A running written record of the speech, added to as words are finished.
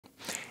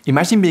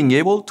Imagine being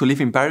able to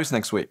live in Paris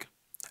next week,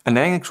 and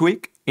then next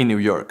week in New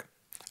York,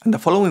 and the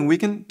following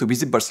weekend to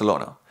visit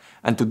Barcelona,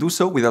 and to do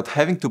so without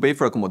having to pay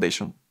for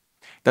accommodation.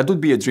 That would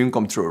be a dream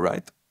come true,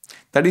 right?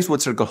 That is what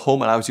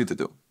CircleHome allows you to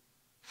do.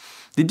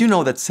 Did you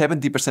know that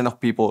 70% of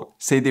people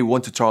say they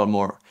want to travel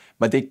more,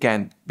 but they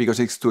can't because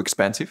it's too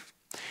expensive?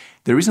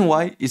 The reason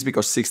why is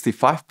because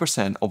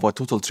 65% of what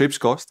total trips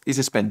cost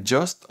is spent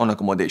just on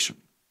accommodation.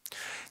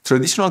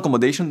 Traditional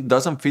accommodation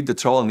doesn't fit the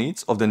travel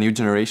needs of the new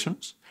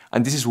generations,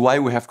 and this is why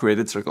we have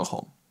created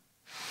CircleHome.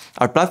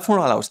 Our platform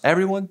allows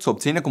everyone to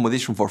obtain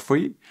accommodation for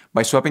free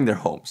by swapping their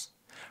homes.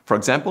 For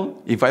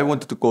example, if I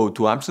wanted to go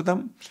to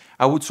Amsterdam,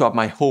 I would swap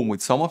my home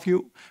with some of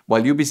you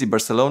while you visit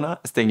Barcelona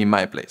staying in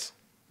my place.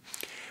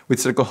 With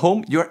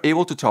CircleHome, you are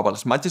able to travel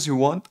as much as you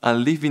want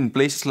and live in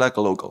places like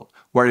a local,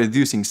 while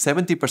reducing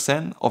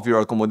 70% of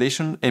your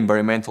accommodation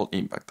environmental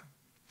impact.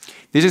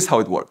 This is how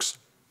it works.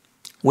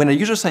 When a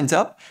user signs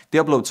up, they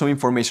upload some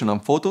information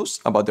and photos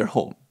about their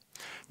home.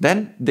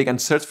 Then they can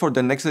search for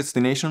their next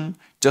destination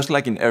just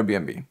like in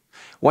Airbnb.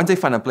 Once they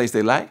find a place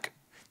they like,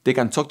 they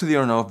can talk to the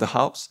owner of the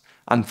house,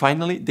 and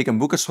finally they can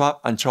book a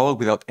swap and travel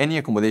without any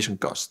accommodation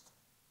cost.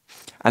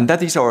 And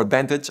that is our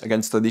advantage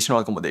against traditional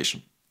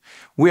accommodation.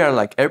 We are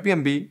like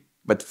Airbnb,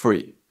 but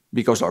free,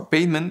 because our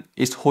payment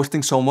is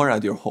hosting somewhere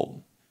at your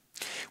home.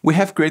 We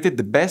have created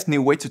the best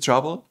new way to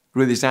travel,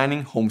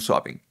 redesigning home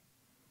swapping.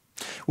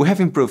 We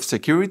have improved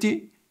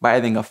security by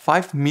adding a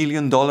 $5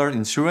 million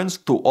insurance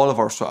to all of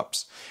our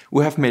swaps.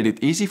 We have made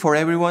it easy for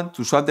everyone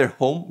to swap their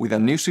home with a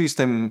new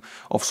system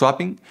of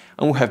swapping,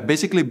 and we have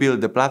basically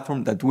built the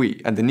platform that we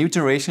and the new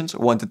generations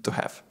wanted to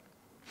have.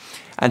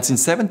 And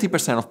since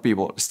 70% of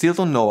people still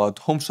don't know about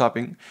home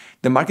swapping,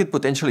 the market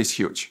potential is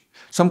huge.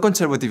 Some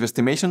conservative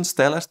estimations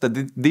tell us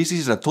that this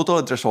is a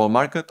total addressable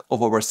market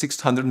of over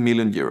 600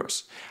 million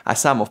euros, a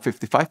sum of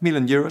 55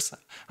 million euros,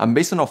 and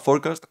based on our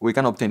forecast, we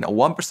can obtain a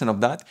 1%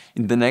 of that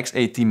in the next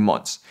 18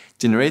 months,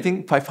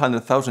 generating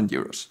 500,000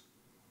 euros.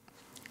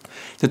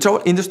 The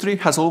travel industry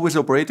has always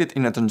operated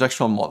in a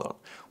transactional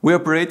model. We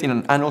operate in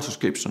an annual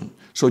subscription,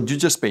 so you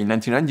just pay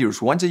 99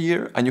 euros once a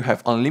year and you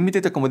have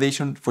unlimited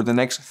accommodation for the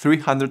next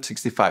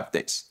 365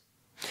 days.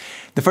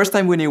 The first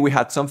time we knew we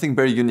had something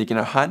very unique in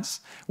our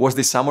hands was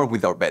this summer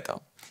with our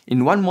beta.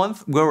 In 1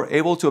 month, we were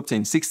able to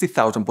obtain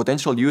 60,000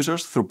 potential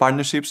users through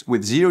partnerships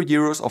with 0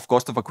 euros of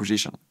cost of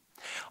acquisition.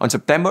 On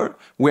September,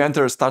 we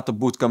entered a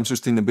Startupbootcamp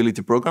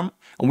sustainability program,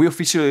 and we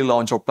officially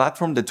launched our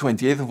platform the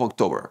 28th of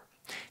October.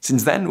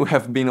 Since then, we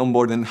have been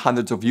onboarding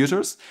hundreds of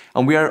users,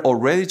 and we are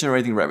already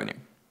generating revenue.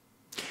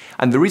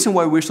 And the reason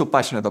why we're so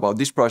passionate about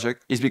this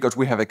project is because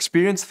we have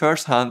experienced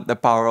firsthand the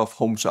power of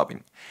home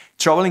swapping.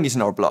 Traveling is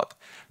in our blood.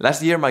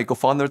 Last year, my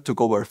co-founder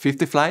took over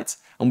 50 flights,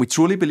 and we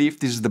truly believe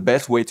this is the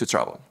best way to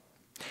travel.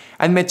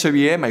 I met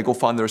Xavier, my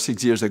co-founder,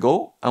 6 years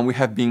ago, and we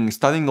have been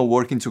studying and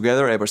working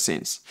together ever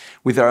since.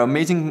 With our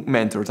amazing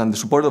mentors and the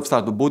support of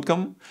Startup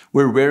Bootcamp,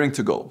 we're raring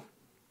to go.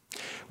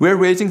 We're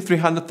raising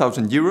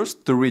 300,000 euros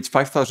to reach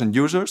 5,000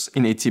 users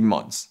in 18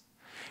 months.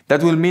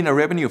 That will mean a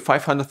revenue of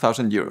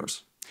 500,000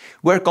 euros.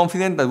 We're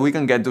confident that we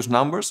can get those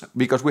numbers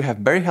because we have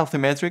very healthy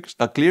metrics,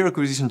 a clear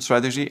acquisition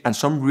strategy, and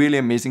some really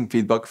amazing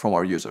feedback from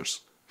our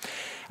users.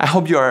 I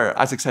hope you are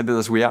as excited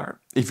as we are.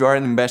 If you are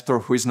an investor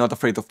who is not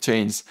afraid of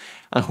change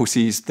and who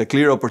sees the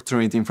clear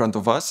opportunity in front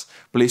of us,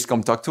 please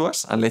come talk to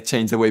us and let's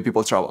change the way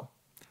people travel.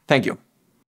 Thank you.